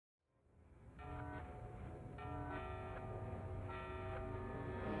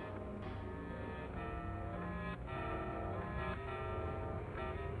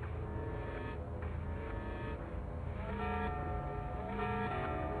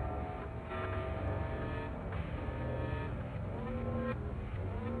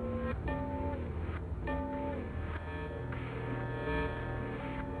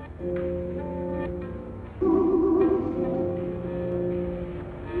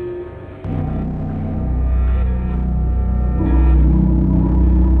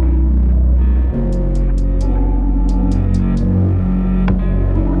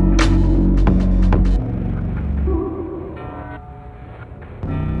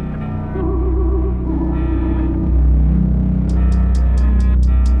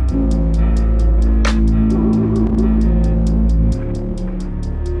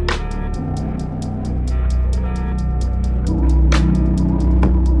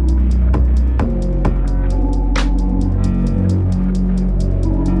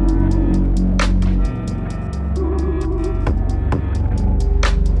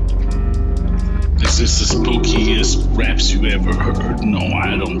raps you ever heard? No,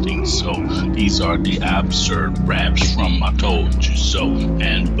 I don't think so. These are the absurd raps from I Told You So.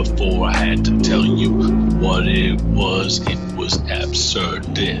 And before I had to tell you what it was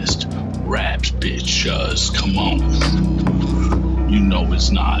absurdist raps, bitches. Come on. You know it's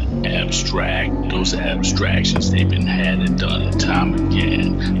not abstract. Those abstractions, they've been had and done and time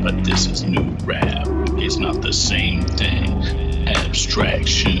again. But this is new rap. It's not the same thing.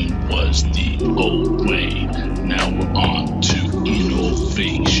 Abstraction was the old way. Now we're on to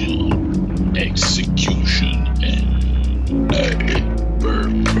innovation, execution, and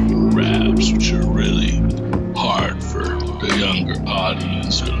raps, which are really hard for the younger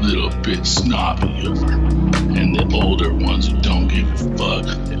audience, are a little bit snobbier. And the older ones who don't give a fuck,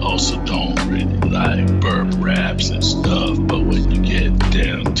 they also don't really like burp raps and stuff. But when you get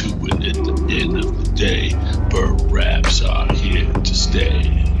down to it at the end of the day, burp raps are here to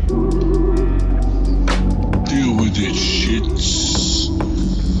stay. Deal with it, shits.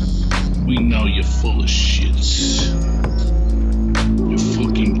 We know you're full of shits. You're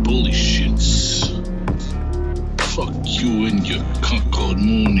fucking bully shits. Fuck you and your cuckold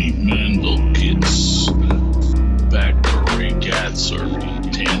moony mandel kids. Back parade gats or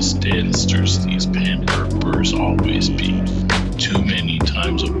tense deadsters, these pamperers always be too many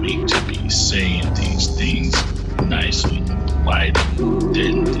times a week to be saying these things nicely and politely.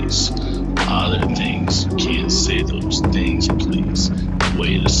 Then these other things, you can't say those things, please.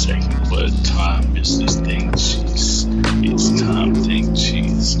 Wait a second, what time is this thing? It's time thing,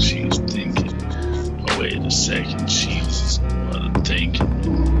 she's thinking. Wait a second, Jesus, what I'm thinking.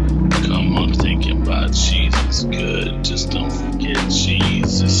 Come on, thinking about Jesus, good. Just don't forget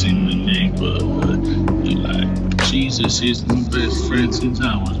Jesus in the neighborhood. You like Jesus is my best friend since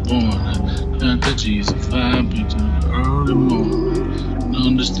I was born. Got the Jesus vibe between the early morning.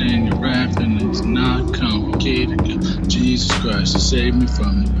 Understand your rapping, it's not complicated. Jesus Christ has saved me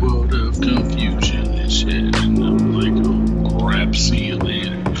from the world of confusion and shit. And I'm like, oh crap, see you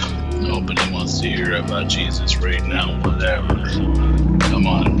later. Nobody wants to hear about Jesus right now, whatever. Come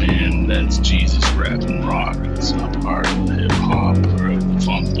on, man, that's Jesus rap and rock. It's not part of hip hop or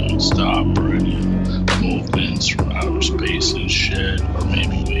funk don't stop or any movements from outer space and shit. Or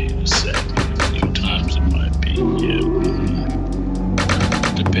maybe wait a second, a few times it might be. Yeah.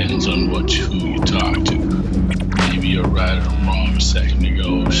 Depends on who you talk to. Maybe you're right or wrong a second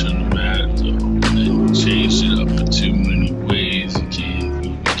ago. Shouldn't have mattered though. And then you changed it up in too many ways. You can't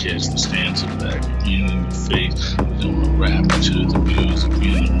even catch the stanza back again in your face. You don't rap to the music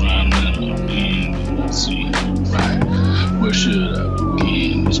in the rhyme that I'm in. Let's see, right? Where should I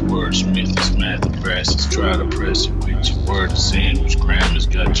begin? This wordsmith, this math and grasses try to press it with your word sandwich. Grammar's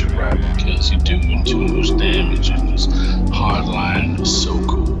got you right because you're doing too much damage. And this hard line is so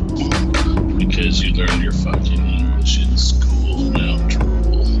cool because you learned your fucking English in school. Now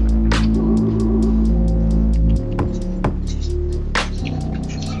drool.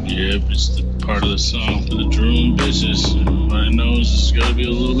 Yep, it's the part of the song for the drooling bitches. Everybody knows there's gotta be a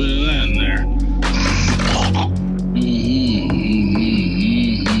little bit of that in there.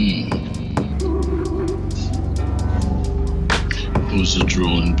 Who's the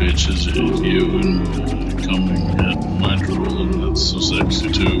drooling bitches? If you and coming at my drooling, that's so sexy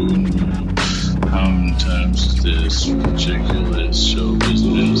too. And how many times is this ridiculous show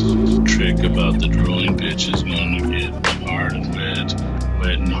business trick about the drooling bitches gonna get hard and wet?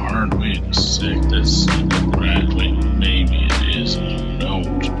 Wet and hard, wait a sec, that's right, wait, maybe it is, I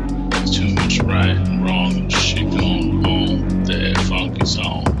don't. It's too much right and wrong and shit going on with that funky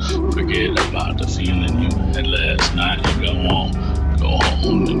song. Forget about the feeling you had last night and go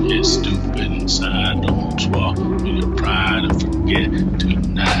home and get stupid inside. Don't swallow your pride and forget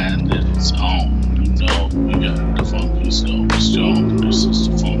tonight that it's on. You know, we got the funkiest strong. This is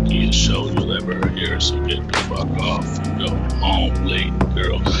the funkiest show you'll ever hear, so get the fuck off and go home, lady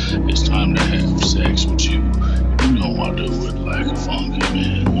girl. It's time to have sex with you. You know I do it like a funky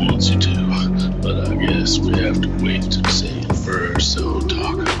man wants you to, but I guess we have to wait to say it first, so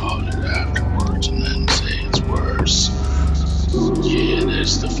talk about it afterwards and then say it's worse. Yeah,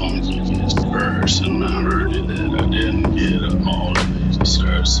 that's the funkiest verse, and I heard it that I didn't get all of it,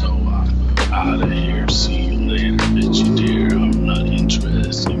 sir, so I'm out of here. See you later, bitchy dear. I'm not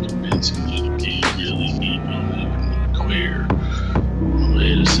interested in convincing you to be really evil, even queer.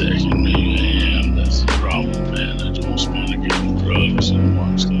 Wait a second, maybe I am. That's the problem, man. I just want to give them drugs and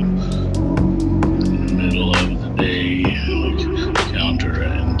watch them in the middle of the day, like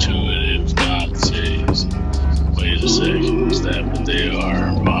counterintuitive Nazis. Wait a second, is that what they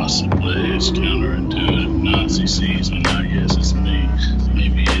are? Possibly. It's counterintuitive Nazi season. I guess it's me.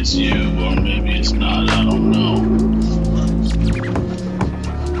 Maybe it's you, or maybe it's not. I don't know.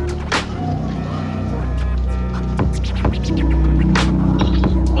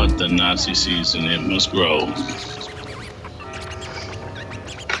 Nazi season, it must grow.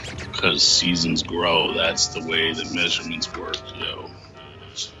 Because seasons grow, that's the way the measurements work, yo.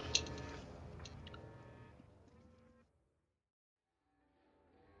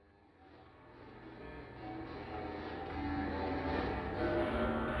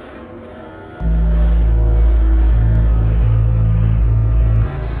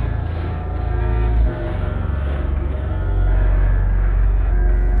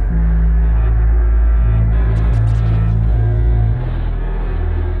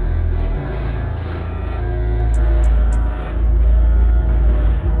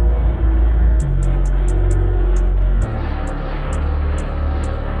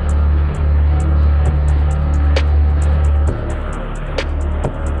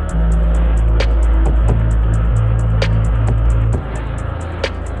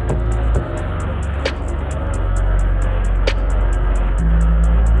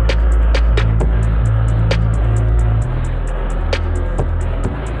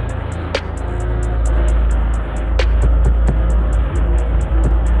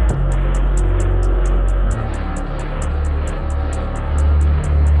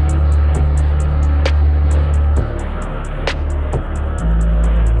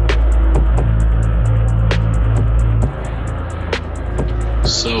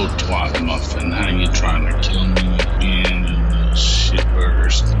 So, twat muffin, how you trying to kill me again? You little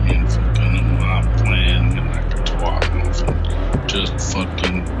shitburger stand fucking my plan. You're like a twat muffin. Just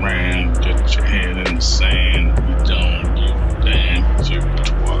fucking ran, get your head in the sand. You don't give a damn, cause you're a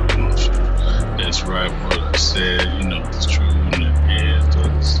twat muffin. That's right, what I said, you know it's true, and it is,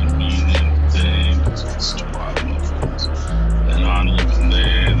 doesn't mean anything, cause it's twat muffins. They're not even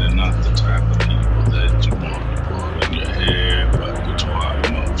there, they're not the type of people that you want to put in your head, but the twat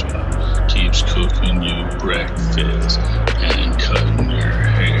muffin keeps cooking you breakfast, and cutting your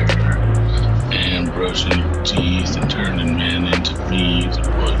hair, and brushing your teeth, and turning men into bees, and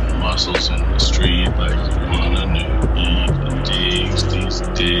putting muscles in the street like you want a new beat. And digs, these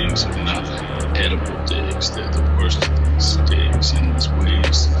digs are not edible digs, they're the worst of these digs, and it's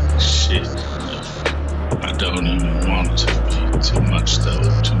waste like shit. I don't even want to be too much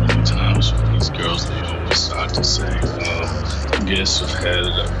though. Too many times with these girls, they always start to say, I guess I've had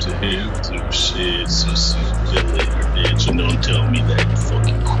it up to here with your shit, so see you later, bitch. And don't tell me that you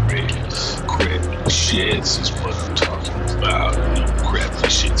fucking crappy shits is what I'm talking about. You know, crappy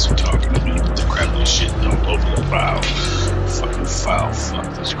shits are talking to me, but the crappy shit dumped over the file. Fucking file,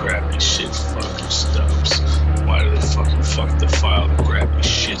 fuck this crappy shit, fucking stubs. Why do they fucking fuck the file? The crappy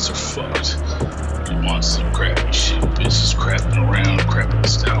shits are fucked. You want some crappy shit, bitches crapping around, crapping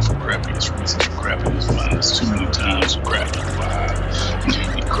style for crappiest reasons, for crappiest minds. Too many times with crappy vibe. You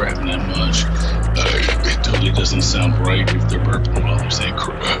can't be crapping that much. It totally doesn't sound right if they're burping while they're saying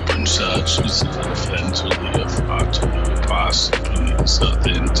crap and such. It's offensively a thought to the possibility of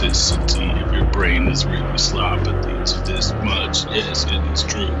authenticity. If your brain is really sloppy to this much, yes, it is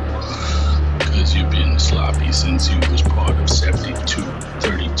true. Cause you've been sloppy since you was part of 72,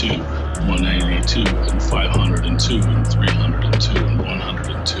 32, 182, and 502, and 302, and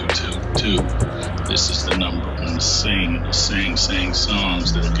 102, 2. This is the number one to sing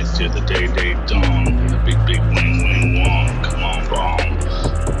songs that'll get you the day dawn, and the big wing wong. Come on,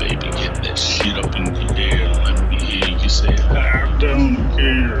 bomb, baby, get that shit up in the air. Let me hear you say, I don't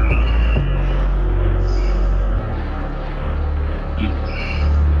care.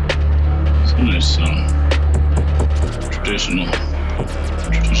 Nice song. Traditional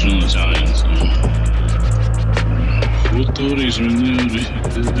Italian song. I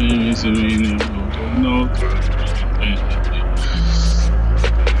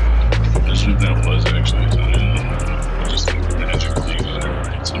think that was actually Italian. I just think magically got it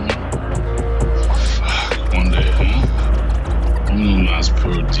right somehow. Fuck, one day, huh? Uno mas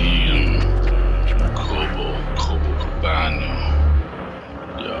per diem. Cobo Cabano.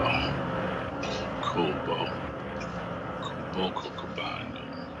 Yo. Cobo Cabano.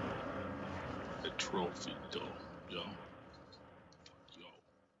 The trophy, though, yo.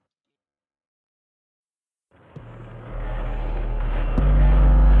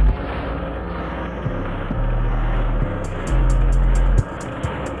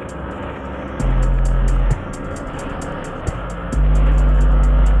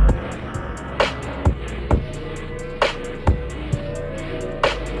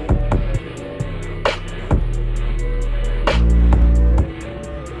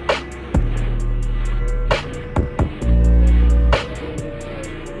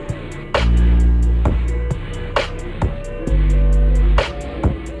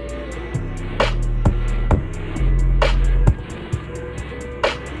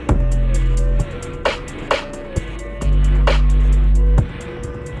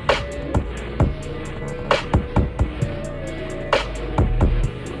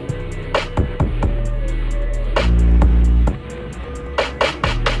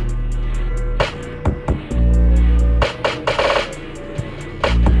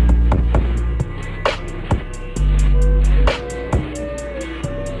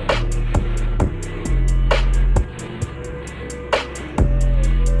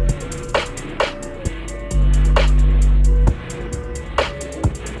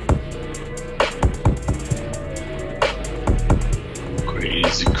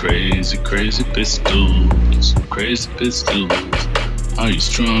 Crazy, crazy pistols, crazy pistols. Are you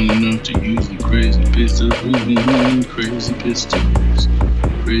strong enough to use the crazy pistols? Crazy pistols,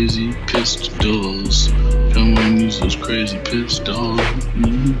 crazy pistols. Come on, use those crazy pistols.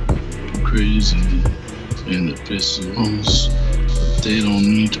 Crazy in the pistols. They don't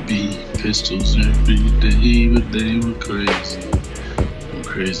need to be pistols every day, but they were crazy.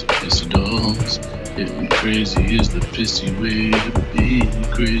 Crazy pistols. Getting crazy is the pissy way to be.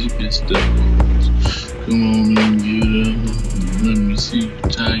 Crazy pistols. Come on and get up. Let me see you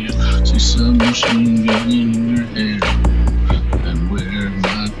tired. See some machine gun in your hair. And wear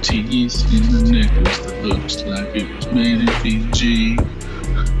my teeth in a necklace that looks like it was made in Fiji.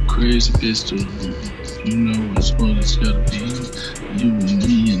 Crazy pistols. You know it's what it's gotta be. You and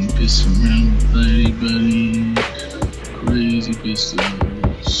me and piss around with anybody. Crazy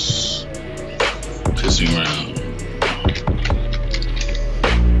pistols. Pissing around.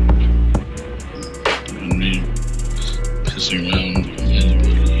 I mean, pissing around with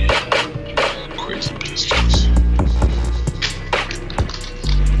anybody. Crazy pistols.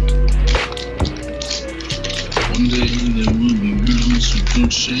 One day there will be girls who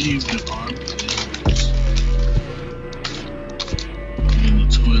don't shave their armpits.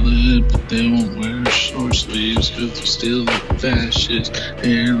 But they won't wear short sleeves cause they're still the fascist,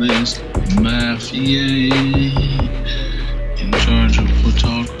 hairless mafia in charge of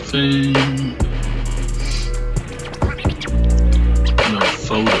photography. No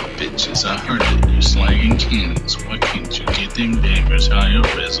photo bitches, I heard that you're slanging cannons. Why can't you get them bangers higher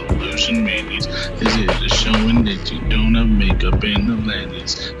resolution minis? Is it a showing that you don't have makeup in the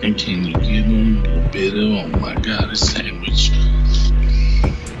landings? And can you give them a little bit of, oh my god, a sandwich?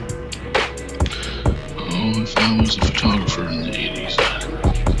 If I was a photographer in the 80s,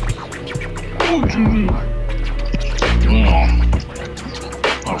 well,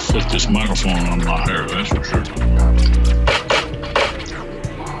 I'll flip this microphone on my hair, that's for sure.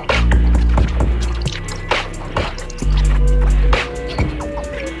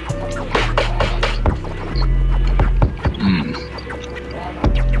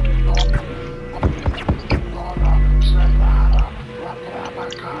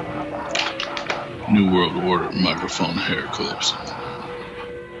 New World Order microphone hair clips.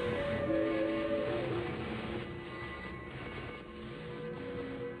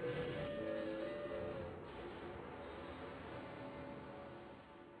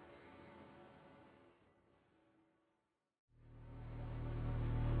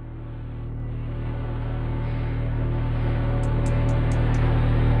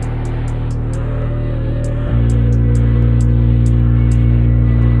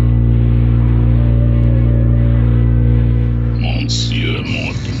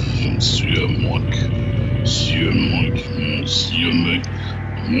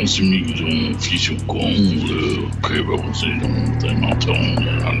 Monsieur Miguel, fiche au con, que bon, c'est donc tellement ton,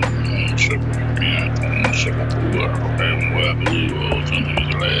 je sais pas bien, je sais pas pourquoi, ouais, j'en ai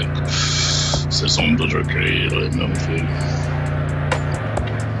l'air, ce sont déjà créés, les mêmes faits.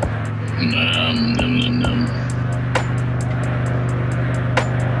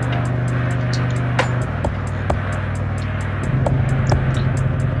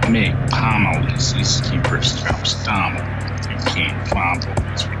 Make Connolly's his keeper's house dominant. Can't find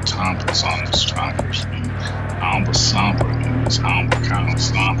these retombles on the strikers. Alba somber, it's alba kind of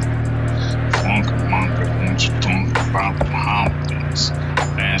somber. Funker monker, won't you talk about the holidays?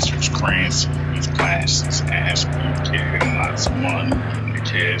 Bastards crazy, these glasses, ass boot carrying lots of money in the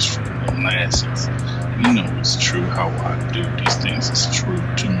cash for the lasses. You know it's true how I do these things. It's true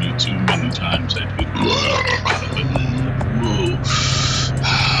to me too many times. I do. Whoa.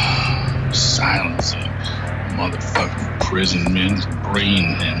 Silencing. Motherfucking prison men's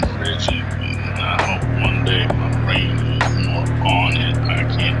brain hemorrhaging. I hope one day my brain is more on it. I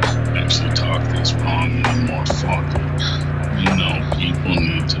can't actually talk this long anymore. Fuck it. You know, people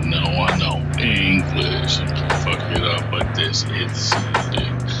need to know I know English. If you fuck it up like this, it's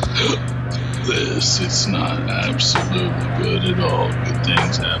this. It's not absolutely good at all. Good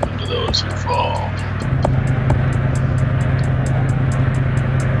things happen to those who fall.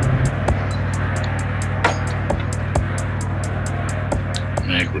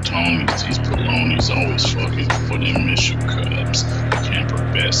 Macrotomies, these balonies always fucking for them mission cubs. Camper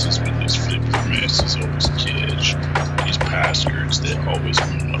bastards with these flippy messes always catch. These bastards that always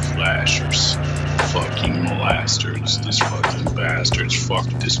want the flashers. Fucking molasters, these fucking bastards. Fuck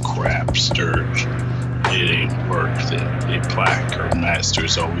this crap sturge. It ain't worth it. They placard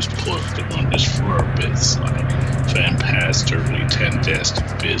masters always put them on this bits like fantastically fantastic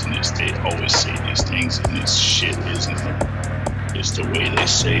business. They always say these things and this shit isn't It's the way they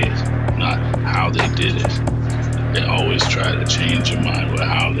say it, not how they did it. They always try to change your mind with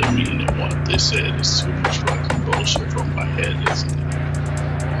how they mean it. What they said is too much fucking bullshit from my head, isn't it?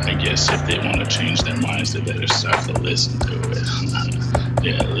 I guess if they want to change their minds, they better start to listen to it.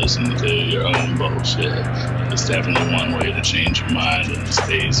 Yeah, listen to your own bullshit. It's definitely one way to change your mind in this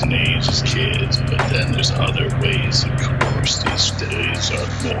days and age as kids, but then there's other ways, of course. These days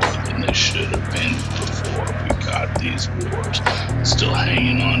are more than they should have been before we got these wars. Still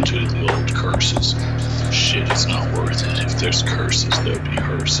hanging on to the old curses. Shit, it's not worth it. If there's curses, there'll be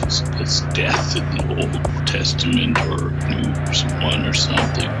hearses. It's death in the Old Testament or New one or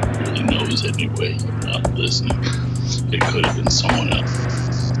something. Who really knows anyway? I'm not listening. It could have been someone else.